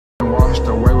washed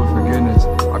away with forgiveness.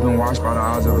 I've been washed by the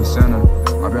eyes of a sinner.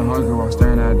 I've been hungry while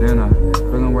staring at dinner.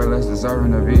 Feeling way less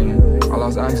deserving of eating. I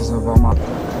lost access of all my...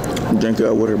 Drink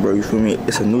your water, bro, you feel me?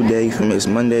 It's a new day, you feel me? It's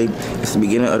Monday. It's the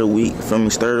beginning of the week, you feel me?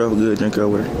 Started off good, drink your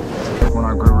water. When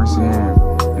I grew rich in,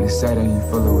 and it said that you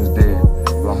feel it was dead.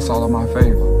 Lost all of my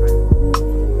faith.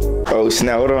 Oh,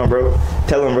 snap, hold on, bro.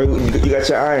 Tell him, bro, you got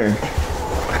your iron.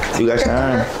 You got your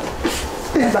iron.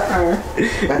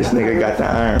 This nigga got the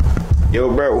iron.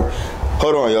 Yo, bro,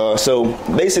 hold on, y'all. So,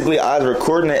 basically, I was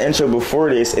recording the intro before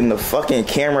this, and the fucking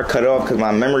camera cut off because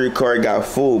my memory card got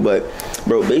full. But,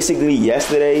 bro, basically,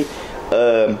 yesterday,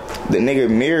 the nigga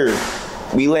Mirror,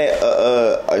 we let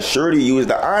a shorty use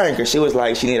the iron because she was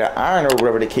like, she needed an iron or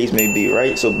whatever the case may be,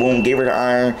 right? So, boom, gave her the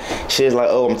iron. She was like,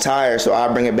 oh, I'm tired, so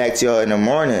I'll bring it back to y'all in the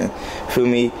morning. Feel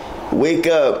me? Wake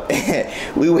up.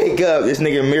 We wake up. This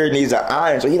nigga Mirror needs an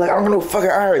iron. So he like, I'm gonna fucking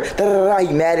iron. Da, da, da, da.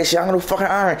 He mad as shit. I'm gonna fucking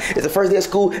iron. It's the first day of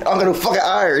school. I'm gonna fucking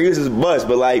iron. He was his bust.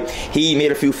 But like, he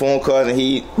made a few phone calls and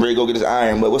he ready to go get his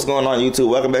iron. But what's going on, YouTube?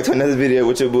 Welcome back to another video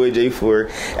with your boy J4.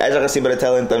 As y'all can see by the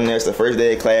title and thumbnail, it's the first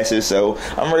day of classes. So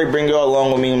I'm ready to bring y'all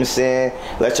along with me, you know what I'm saying?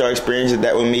 Let y'all experience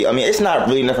that with me. I mean, it's not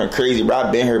really nothing crazy, bro.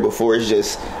 I've been here before. It's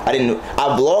just, I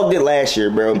vlogged it last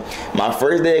year, bro. My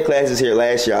first day of classes here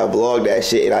last year, I vlogged that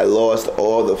shit and I lost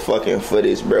all the fucking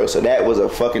footage, bro. So that was a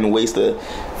fucking waste of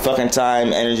fucking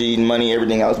time, energy, money,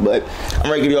 everything else. But I'm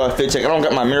ready to give y'all a fit check. I don't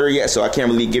got my mirror yet, so I can't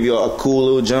really give y'all a cool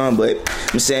little jump. But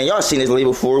I'm saying, y'all seen this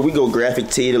label before. We go graphic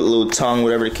tee, the little tongue,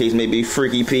 whatever the case may be.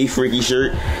 Freaky P, freaky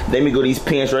shirt. Then we go these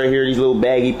pants right here, these little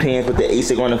baggy pants with the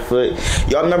ASIC on the foot.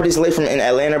 Y'all remember this late from in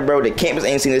Atlanta, bro? The campus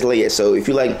ain't seen this late yet. So if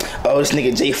you like, oh, this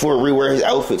nigga J4 rewear his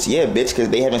outfits, yeah, bitch, because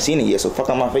they haven't seen it yet. So fuck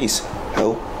on my face,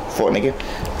 oh, for a nigga.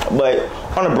 But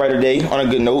on a brighter day, on a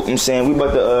good note, I'm saying we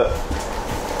about to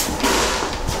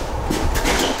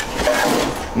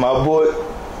my boy.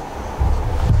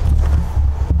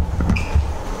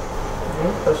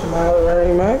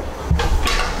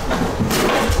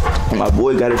 My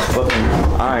boy got his fucking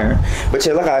iron. But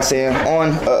yeah, like I was saying,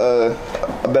 on a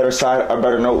better side, a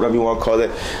better note, whatever you want to call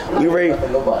it, we ready.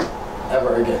 Nobody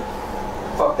ever again.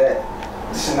 Fuck that.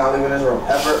 This should not leave in this room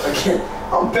ever again.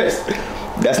 I'm pissed.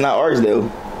 That's not ours though.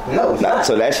 No, it's not.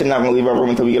 So that shit not gonna leave our room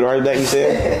until we get ours back, you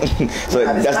said? So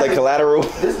that's like collateral?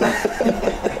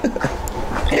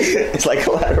 It's like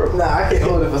collateral. Nah, I can't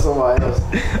hold it for somebody else.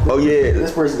 Oh yeah.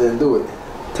 This person didn't do it.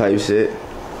 Type shit.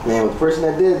 Man, with the person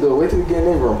that did do it, wait till we get in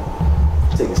their room. I'm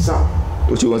taking something.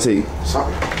 What you gonna take?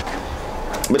 Something.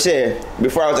 But yeah,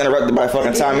 before I was interrupted by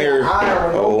fucking Tom here.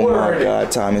 Oh my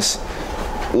god, Thomas.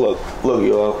 Look,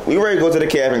 y'all. We ready to go to the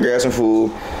cafe and grab some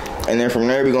food. And then from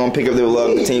there, we gonna pick up the vlog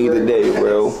and continue the day,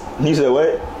 bro. You said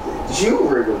what? You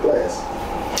regular class.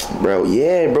 Bro,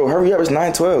 yeah, bro. Hurry up, it's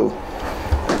 9:12.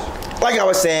 Like I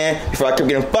was saying, before I kept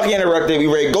getting fucking interrupted, we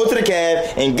ready to go to the cab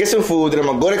and get some food. Then I'm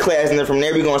gonna go to class, and then from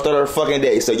there, we gonna start our fucking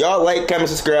day. So y'all like, comment,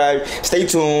 subscribe, stay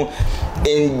tuned.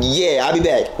 And yeah, I'll be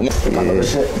back. Yeah,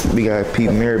 we got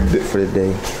Pete Mirror bit for the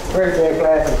day. First day of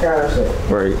class and kind of shit.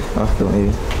 Right, I feel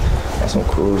it. That's some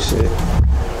cool shit.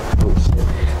 Cool shit.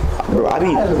 Bro,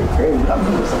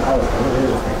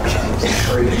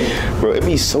 bro, it'd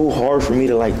be so hard for me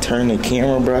to like turn the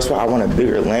camera, bro. That's why I want a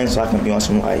bigger lens so I can be on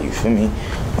some like, you feel me,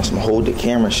 on some hold the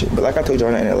camera shit. But like I told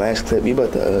y'all in the last clip, we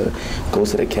about to go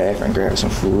to the cafe and grab some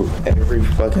food. Every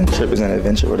fucking trip is an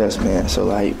adventure with us, man. So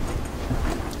like,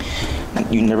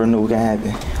 you never know what can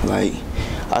happen. Like,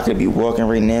 I could be walking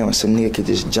right now and some nigga could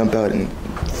just jump out and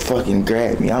fucking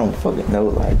grab me. I don't fucking know.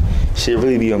 Like, shit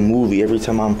really be a movie every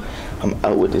time I'm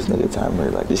out with this nigga Timer.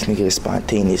 Like, this nigga is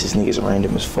spontaneous. This nigga is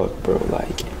random as fuck, bro.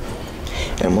 Like,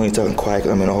 and I'm only talking quiet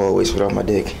because I'm in the hallways without my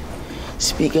dick.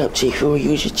 Speak up, J4.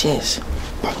 Use your chest.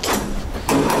 Fuck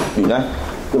you. You done?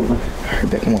 Alright,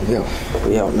 back. Come on, yo,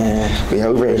 man.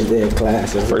 Yo, we ready? First day of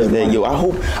class. First day. Yo, I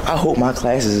hope my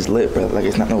classes is lit, bro. Like,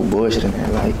 it's not no bullshit in there.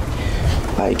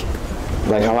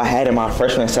 Like how I had in my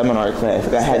freshman seminar class.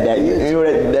 Like I had that. You know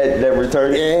that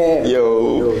return? Yeah.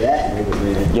 Yo, that nigga,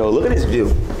 man. Yo, look at this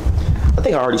view. I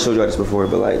think I already showed y'all this before,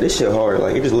 but like this shit hard.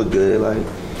 Like it just look good. Like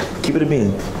keep it a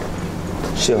bean.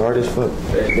 Shit hard as fuck.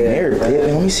 There,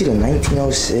 let me see the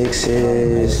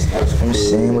 1906s. I'm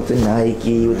saying with the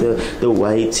Nike, with the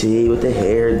white tee, with the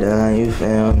hair done. You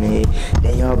feel me?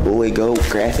 Then y'all boy go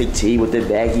graphic tee with the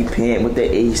baggy pant, with the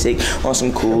ASIC on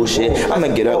some cool shit. I'ma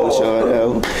get up with y'all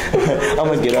though.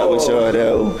 I'ma get up with y'all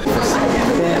though.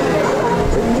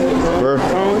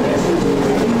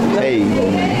 Hey.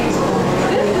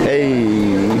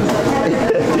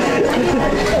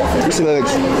 You see like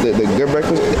the good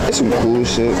breakfast? It's some cool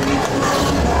shit.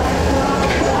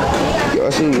 Yo,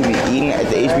 that's too. We be eating at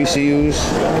the HBCUs.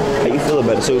 How you feel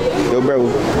about it? So, yo, bro,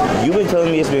 you been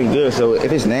telling me it's been good. So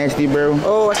if it's nasty, bro.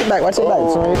 Oh, watch it back. Sorry.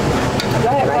 Go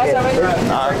ahead, class already?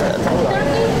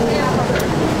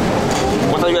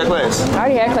 What time you got class? I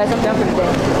already had class. I'm done for the day.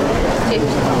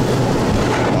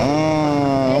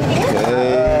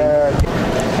 Okay.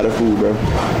 How the food, bro?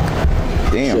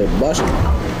 Damn. Shit, busting.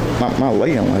 My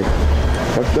lighting like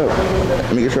fucked up.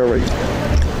 Let me get sure right.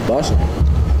 Busting.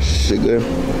 Shit good.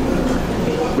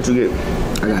 What you get?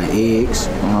 I got eggs.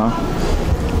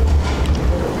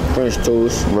 French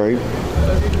toast. Right.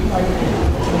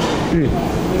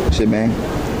 Shit, man.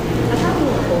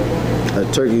 A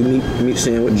turkey meat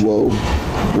sandwich. Whoa.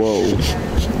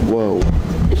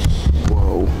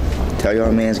 Tell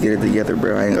y'all mans get it together,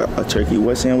 bro. I ain't got a turkey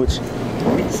what sandwich?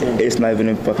 Meat sandwich. It's not even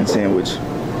a fucking sandwich.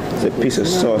 It's a piece of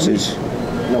sausage.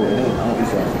 No, it ain't. I don't eat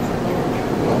sausage.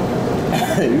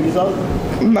 You eat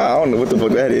sausage? Nah, I don't know what the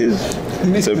fuck that is.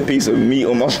 It's a piece of meat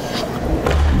on my...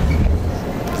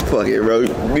 Fuck it, bro.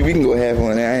 We can go half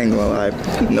on that. I ain't gonna lie.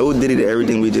 No diddy to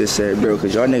everything we just said, bro.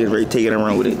 Cause y'all niggas ready taking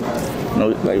around with it. No,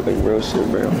 like real shit,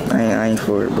 bro. I ain't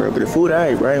for it, bro. But the food,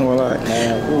 alright, bro. I ain't gonna lie.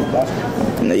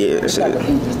 No, yeah, that's it.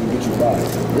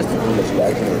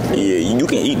 Yeah, you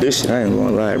can eat this shit. I ain't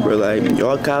gonna lie, bro. Like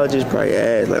y'all colleges probably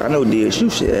ass. Like I know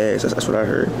DSU shit ass. That's what I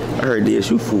heard. I heard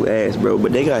DSU food ass, bro.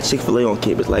 But they got Chick-fil-A on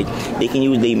campus. Like they can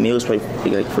use their meals for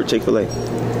Chick-fil-A.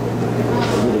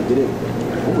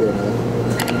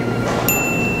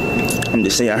 I'm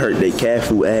just saying, I heard they cat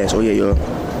food ass. Oh yeah, y'all.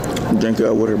 Drink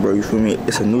your water, bro. You feel me?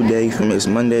 It's a new day. You feel me? It's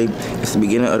Monday. It's the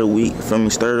beginning of the week. You feel me?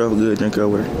 Started off good. Drink your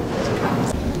water.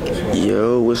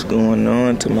 Yo, what's going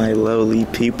on to my lovely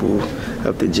people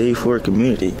of the J4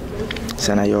 community?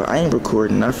 So now, y'all, I ain't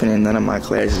recording nothing in none of my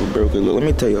classes, bro. Cause look, let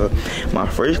me tell y'all, my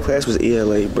first class was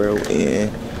ELA, bro,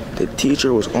 and the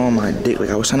teacher was on my dick. Like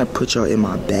I was trying to put y'all in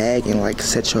my bag and like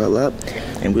set y'all up,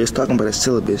 and we was talking about the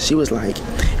syllabus. She was like,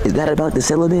 "Is that about the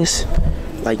syllabus?"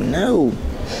 Like, no.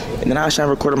 And then I was trying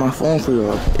to record on my phone for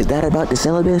y'all. Is that about the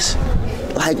syllabus?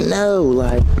 Like, no.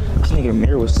 Like, this nigga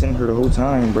Mirror was sitting here the whole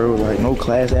time, bro. Like, no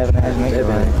class having ass nigga.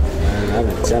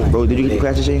 Like, bro, did you get your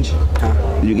classes changed? Huh?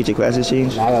 Did you get your classes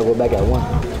changed? I gotta go back at 1.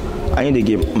 I need to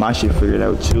get my shit figured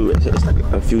out too. It's like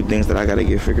a few things that I gotta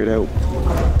get figured out.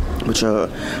 But I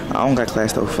don't got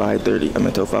class till 5:30. I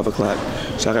mean till 5 o'clock.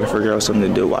 So I gotta figure out something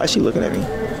to do. Why is she looking at me?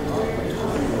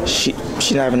 She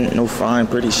not having no fine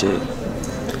pretty shit.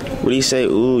 What do you say?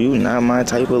 Ooh, you not my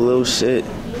type of little shit.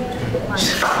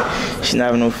 She not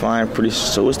having no fine pretty shit.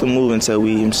 So what's the move until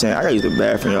I'm saying I gotta use the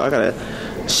bathroom, y'all. I gotta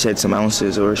shed some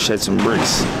ounces or shed some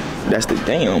bricks. That's the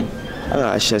damn. I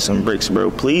gotta shed some bricks,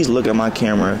 bro. Please look at my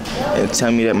camera and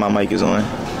tell me that my mic is on.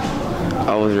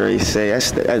 I was ready to say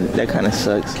that kind of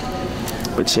sucks.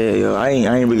 But yeah, yo, I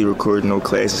ain't really recording no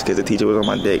classes because the teacher was on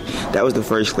my dick. That was the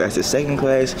first class. The second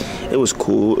class, it was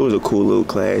cool. It was a cool little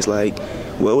class. Like,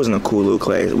 well, it wasn't a cool little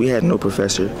class. We had no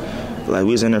professor. Like,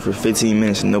 we was in there for 15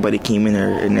 minutes and nobody came in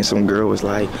there. And then some girl was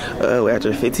like, oh,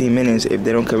 after 15 minutes, if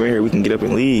they don't come in here, we can get up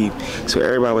and leave. So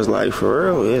everybody was like, for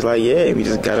real? It's like, yeah, we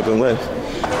just got up and left.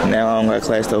 Now I don't got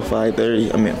class till 5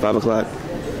 o'clock.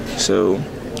 So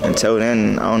until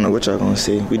then, I don't know what y'all gonna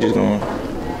see. We just gonna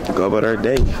go about our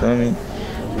day, you feel me?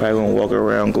 Probably gonna walk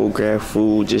around, go grab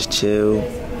food, just chill.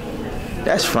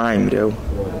 That's fine, though.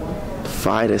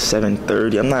 5 to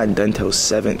 7:30. I'm not done till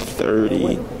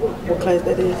 7:30. What class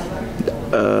that is?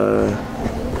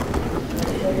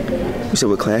 You said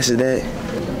what class is that?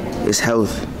 It's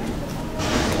health.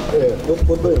 Yeah,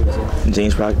 what building is it?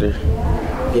 James Proctor.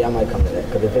 Yeah, I might come to that.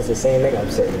 Because if it's the same nigga, I'm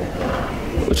sitting there.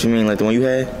 What you mean, like the one you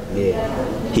had? Yeah.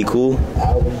 He cool?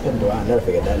 I'll never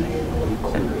forget that nigga. He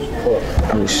cool as fuck.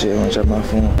 Oh shit, I'm gonna drop my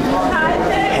phone.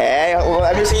 Hey,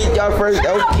 let me see y'all first.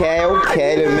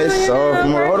 Okay, the Miss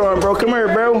Sophomore. Hold on, bro. Come here,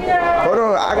 bro. Hold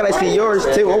on, I gotta see yours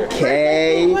too.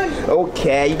 Okay,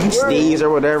 you can sneeze or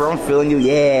whatever. I'm feeling you.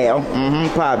 Yeah,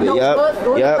 pop it. Yup.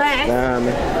 Nah,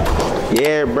 man.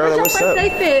 Yeah, brother, what's up? First day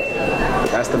fit.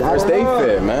 That's the first day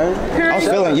fit, man. I'm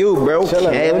feeling you, bro.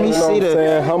 Okay, let me see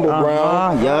the humble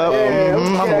brown. Yup.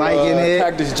 I'm liking it.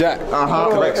 Cactus Jack.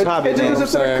 Correct. Pop it, then.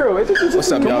 What's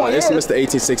up, y'all? It's Mr.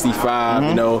 1865.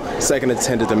 You know, second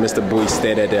attendant to Mr. Bowie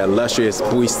State at the illustrious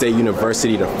Bowie State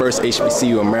University, the first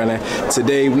HBCU in Maryland.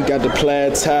 Today we got the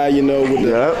plaid tie, you know, with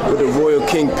the Royal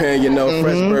Kingpin, you know,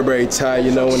 fresh Burberry tie,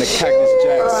 you know, and the Cactus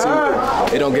Jack suit.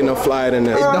 It don't get no flyer than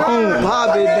this. Don't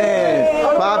pop it then.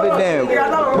 Pop it then.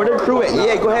 Where the crew at?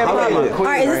 Yeah, go ahead, pop it.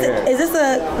 Alright, is this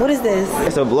what is this?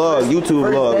 It's a vlog, YouTube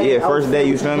vlog. Yeah, first day,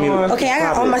 you feel me? Okay, I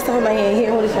got all my stuff in my hand.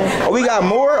 Here, hold this one. Oh, we got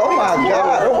more? Oh my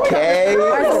god, okay.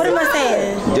 Alright, so what am I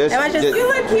saying? Just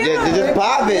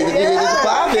pop it. Just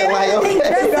pop it. Like, okay.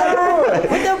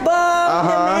 With the bow, the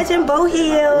matching bow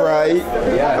heels. Right.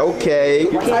 Okay. Yeah, okay.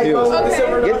 Look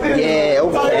at the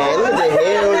heels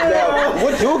now.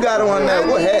 What you got on that?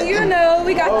 What hat? You know,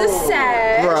 we got the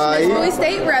sash. Right. Miss Bowie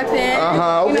State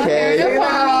reppin'. Okay. You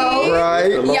know,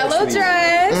 Right. yellow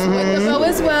dress with the bow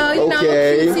as well. You know,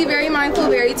 cutesy, very mindful,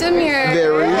 very demure.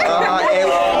 Very.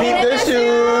 And beat the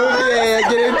shoes. Yeah,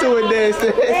 get into it, then.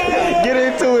 Get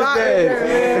into it, then.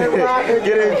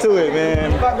 Get into it,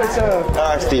 man.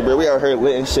 Alright, Steve, bro, we out here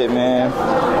lit and shit, man.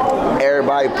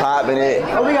 Everybody popping it.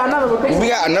 Oh, we got another one. We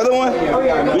got another one?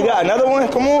 We got another one?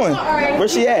 Come on. Where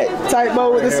she at? Tight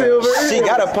bow with the silver. She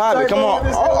got a pop it. Come on.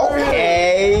 Oh,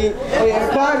 okay.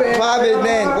 Pop it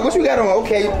then. What you got on?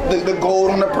 Okay. The gold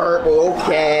on the purple.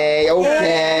 Okay.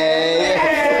 Okay.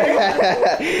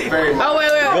 Oh, wait.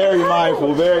 Very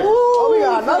mindful. Very. Oh, we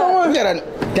got another one. We got a.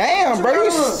 Damn, bro.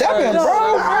 You stepping,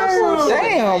 bro.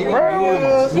 Damn,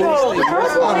 bro. Who you?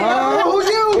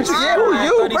 Yeah, who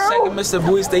you, bro? 32nd Mr.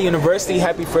 Bowie State University.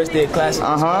 Happy first day of class.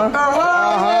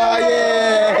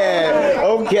 Yeah.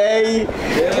 Okay.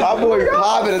 My boy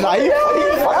popping tonight. He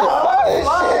fucking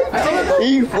fly as shit.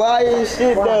 He fly as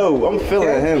shit though. I'm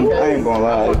feeling him. I ain't gonna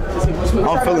lie.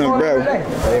 I'm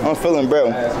feeling bro.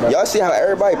 Y'all see how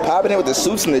everybody popping it with the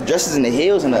suits and the dresses and the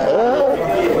heels and the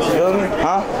you feel me?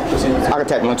 Huh? I can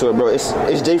type into it, bro. It's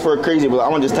J for crazy, but I'm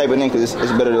gonna just type it in because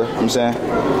it's better. You know what I'm saying.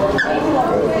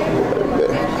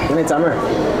 Your name Tamir.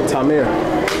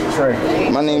 Trey.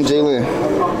 My name Jalen.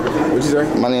 What you say?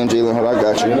 My name Jalen. Hold on, I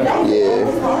got you. Yeah.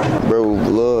 Bro,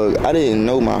 look, I didn't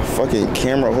know my fucking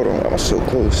camera. Hold on, I was so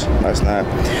close last night.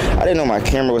 I didn't know my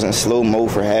camera was in slow mo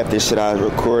for half this shit I was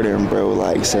recording, bro.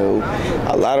 Like, so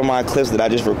a lot of my clips that I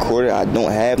just recorded, I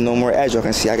don't have no more. As y'all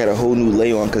can see, I got a whole new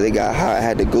lay on because it got hot. I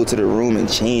had to go to the room and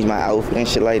change my outfit and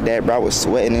shit like that, bro. I was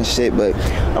sweating and shit, but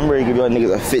I'm ready to give y'all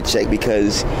niggas a fit check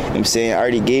because, you know what I'm saying, I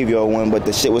already gave y'all one, but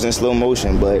the shit was in slow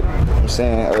motion, but, you know what I'm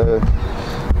saying,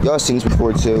 y'all seen this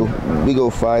before too. We go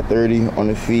 530 on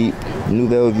the feet,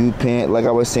 Nouvelle View pant, like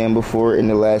I was saying before in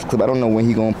the last clip. I don't know when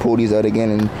he gonna pull these out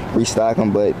again and restock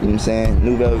them, but you know what I'm saying,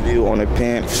 Nouvelle View on the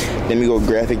pant. Then we go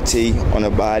graphic tee on the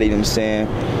body, you know what I'm saying.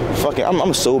 Fuck it,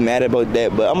 I'm so mad about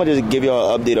that, but I'm gonna just give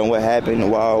y'all an update on what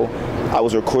happened while I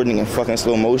was recording in fucking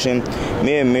slow motion.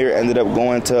 Me and Mir ended up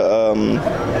going to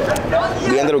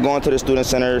the student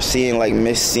center, seeing like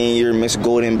Miss Senior, Miss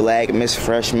Golden Black, Miss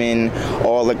Freshman,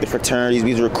 all like the fraternities.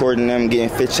 We was recording them, getting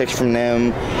fit checks from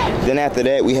them. Then after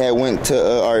that, we had went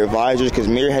to our advisors because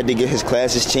Mir had to get his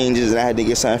classes changes and I had to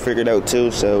get something figured out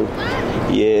too. So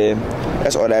yeah,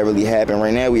 that's all that really happened.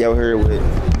 Right now, we out here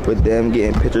with them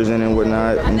getting pictures in and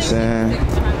whatnot. You know what I'm saying,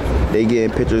 they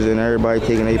getting pictures in, everybody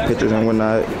taking their pictures and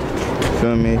whatnot.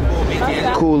 Feel me?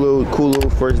 Cool little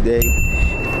first day.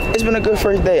 It's been a good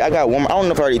first day. I got one. I don't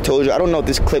know if I already told you. I don't know if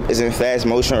this clip is in fast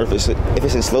motion or if it's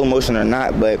in slow motion or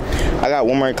not. But I got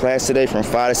one more class today from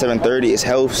 5 to 7:30. It's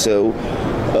health. So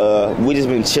we just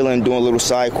been chilling, doing little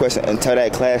side quests until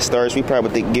that class starts. We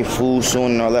probably about to get food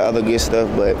soon and all that other good stuff.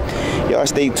 But y'all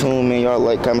stay tuned, man. Y'all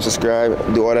like, comment, subscribe,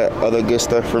 do all that other good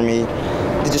stuff for me.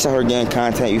 It's just out here getting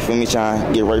content. You feel me? Trying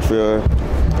to get right for y'all.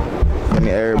 I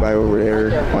mean, everybody over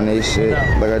there on their shit,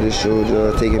 like I just showed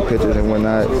y'all, taking pictures and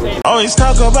whatnot. Always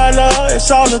talk about love, it's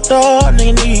all the thought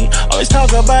nigga need. Always talk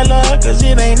about love, cause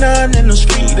it ain't none in the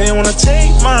street. They wanna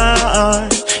take mine,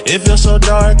 it feels so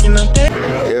dark in the day.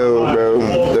 Yo, bro,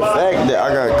 the fact that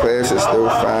I got classes still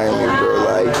fine me,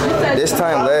 bro. Like, this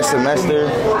time last semester,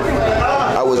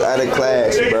 I was out of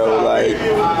class, bro. Like,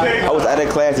 I was out of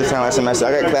class this time last semester.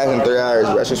 I got class in 3 hours,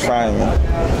 bro. That's just fine me.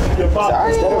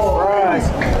 Sorry, instead of fries.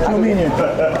 Two medium.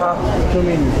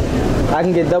 I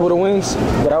can get double the wings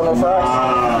without no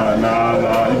fries.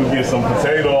 Nah. You can get some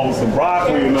potatoes, some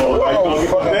broccoli, you know.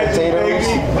 Potatoes.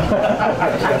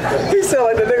 He sound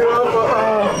like the nigga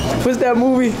off what's that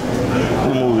movie?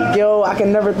 Yo, I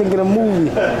can never think of the movie.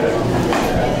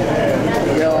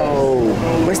 Yo,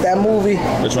 what's that movie?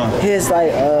 Which one? His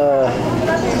like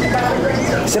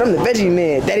shit, I'm the veggie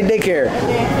man. Daddy daycare.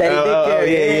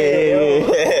 Yeah.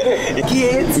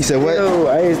 Kids. He said what? Yo,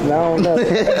 I don't know.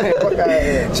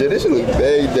 Shit, this shit look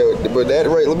bad though. But that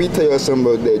right, let me tell y'all something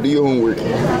about that. Do your homework.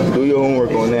 Do your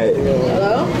homework on that.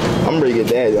 Hello? I'm ready to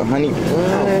get that, yo, honey.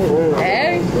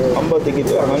 Hey. I'm about to get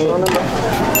that, honey.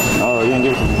 Oh, you ain't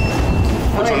get it.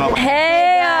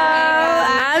 Hey,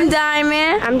 I'm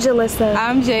Diamond. I'm Jalissa.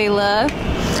 I'm Jayla.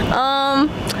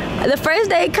 The first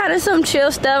day, kind of some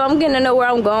chill stuff. I'm getting to know where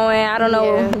I'm going. I don't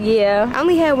know. Yeah. I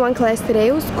only had one class today.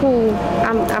 It was cool.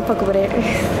 I'm fucking with it.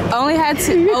 Only had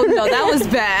 2. Oh no, that was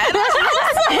bad.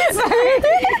 I'm so sorry.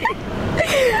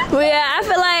 But yeah, I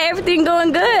feel like everything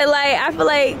going good. Like, I feel feel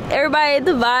like everybody at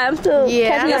the vibe. I'm still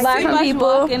catching a vibe from people.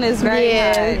 Walking is very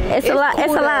hard. It's a lot.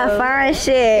 It's a lot of fine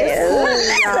shit.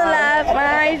 It's a lot of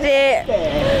fine shit.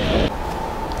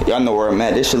 Y'all know where I'm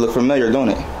at. This should look familiar, don't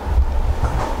it?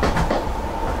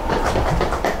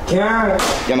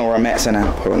 Y'all know where I'm at, son.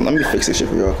 Hold on, let me fix this shit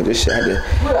for y'all, cause this shit had to.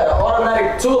 We got an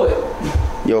automatic toilet.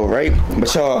 Yo, right?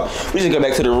 But y'all, we just go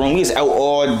back to the room. We just out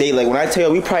all day. Like when I tell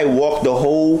you, we probably walked the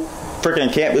whole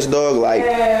freaking campus, dog. Like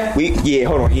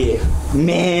hold on,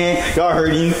 man, y'all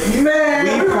heard him.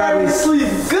 Man, we probably sleep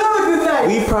good tonight.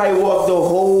 We probably walked the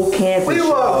whole campus. We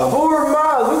walked 4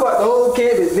 miles. We walked the whole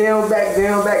campus, down, back,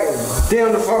 down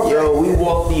the fuck. Yo, we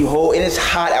walked the whole, and it's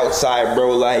hot outside,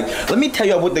 bro. Like, let me tell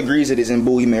y'all what degrees it is in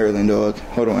Bowie, Maryland, dog.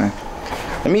 Hold on.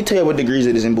 Let me tell you what degrees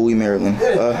it is in Bowie, Maryland.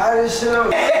 Yo,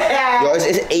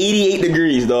 it's 88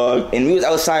 degrees, dog, and we was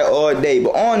outside all day.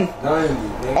 But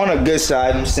on a good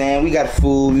side, I'm saying, we got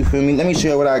food, you feel me? Let me show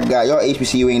you what I got. Y'all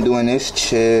HBCU ain't doing this.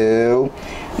 Chill.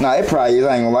 Nah, it probably is.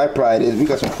 I ain't gonna lie, it probably is. We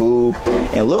got some food.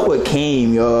 And look what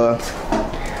came, y'all.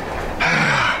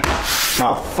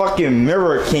 My fucking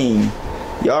mirror came.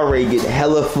 Y'all ready to get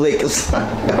hella flicks.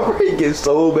 Y'all ready to get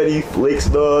so many flicks,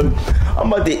 dog. I'm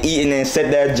about to eat and then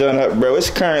set that joint up, bro. It's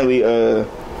currently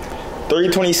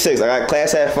 3:26. I got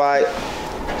class at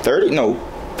 5:30. No,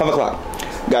 5 o'clock.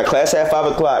 Got class at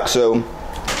 5 o'clock, so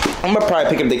I'm gonna probably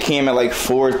pick up the cam at like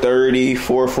 4:30,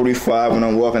 4:45 when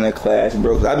I'm walking to class,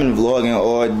 bro. Cause I've been vlogging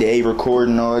all day,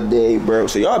 recording all day, bro.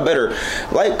 So y'all better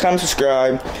like, comment,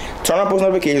 subscribe, turn on post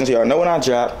notifications so y'all know when I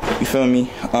drop. You feel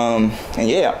me? And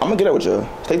yeah, I'm gonna get up with y'all.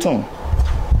 Stay tuned.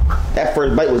 That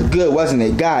first bite was good, wasn't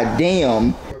it? God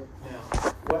damn.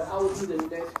 What I will do the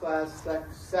next class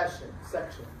session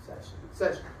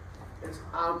is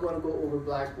I'm going to go over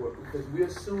Blackboard because we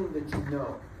assume that you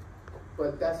know,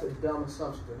 but that's a dumb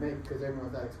assumption to make because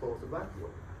everyone's not exposed to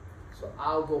Blackboard. So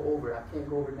I'll go over it. I can't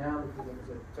go over it now because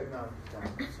the technology is down.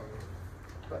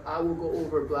 But I will go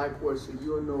over Blackboard so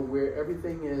you'll know where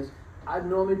everything is. I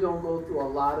normally don't go through a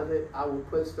lot of it. I will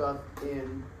put stuff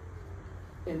in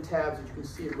tabs that you can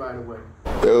see it right away.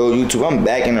 Yo, YouTube, I'm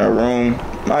back in the room.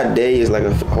 My day is like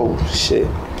oh shit.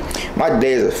 My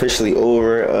day is officially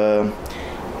over.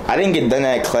 I didn't get done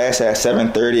at class at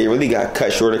 7:30. It really got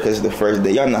cut shorter because it's the first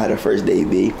day. Y'all know how the first day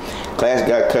be. Class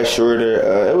got cut shorter.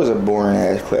 It was a boring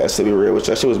ass class, to be real with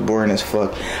you. That shit was boring as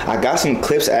fuck. I got some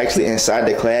clips actually inside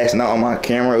the class, not on my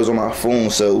camera. It was on my phone.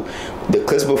 So the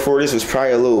clips before this was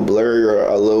probably a little blurry or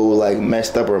a little like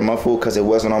messed up or muffled because it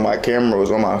wasn't on my camera. It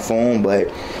was on my phone. But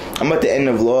I'm at the end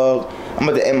of the vlog. I'm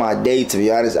about to end my day, to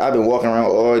be honest. I've been walking around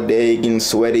all day, getting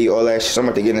sweaty, all that shit. So I'm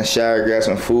about to get in the shower, grab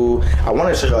some food. I want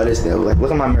to show y'all this though. Like,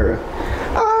 look at my mirror.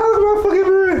 Ah, look at my fucking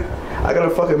mirror. I got a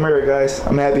fucking mirror, guys.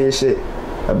 I'm happy as shit.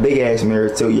 A big ass mirror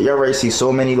too. Y'all already see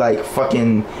so many like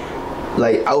fucking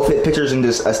like outfit pictures and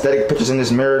just aesthetic pictures in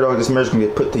this mirror, dog. This mirror's gonna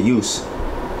get put to use.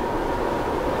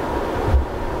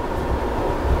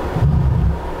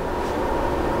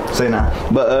 Say nah.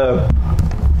 But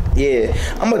yeah,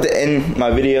 I'm about to end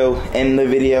the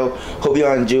video. Hope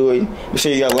y'all enjoyed. Make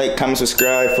sure y'all like, comment,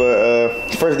 subscribe for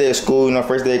first day of school, you know,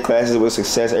 first day of classes with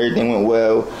success. Everything went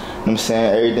well. You know what I'm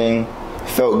saying? Everything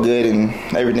felt good and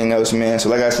everything else, man. So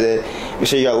like I said, make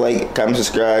sure y'all like, comment,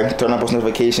 subscribe, turn on post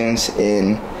notifications,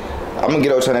 and I'm gonna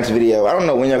get out to the next video. I don't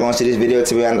know when y'all gonna see this video,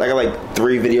 to be honest. I got like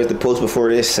 3 videos to post before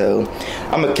this, so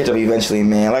I'm gonna catch up eventually,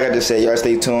 man. Like I just said, y'all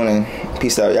stay tuned and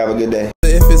peace out. Y'all have a good day.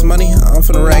 If it's money, I'm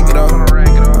finna rack it off. I'm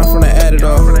finna add it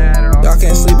off. Y'all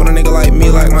can't sleep on a nigga like me,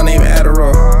 like my name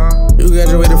Adderall. You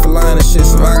graduated for lying and shit,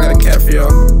 so I got a cat for y'all.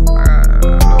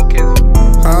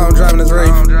 How I'm driving this Wraith,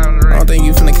 I don't think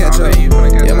you finna catch up.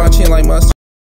 Yeah, my chin like mustard.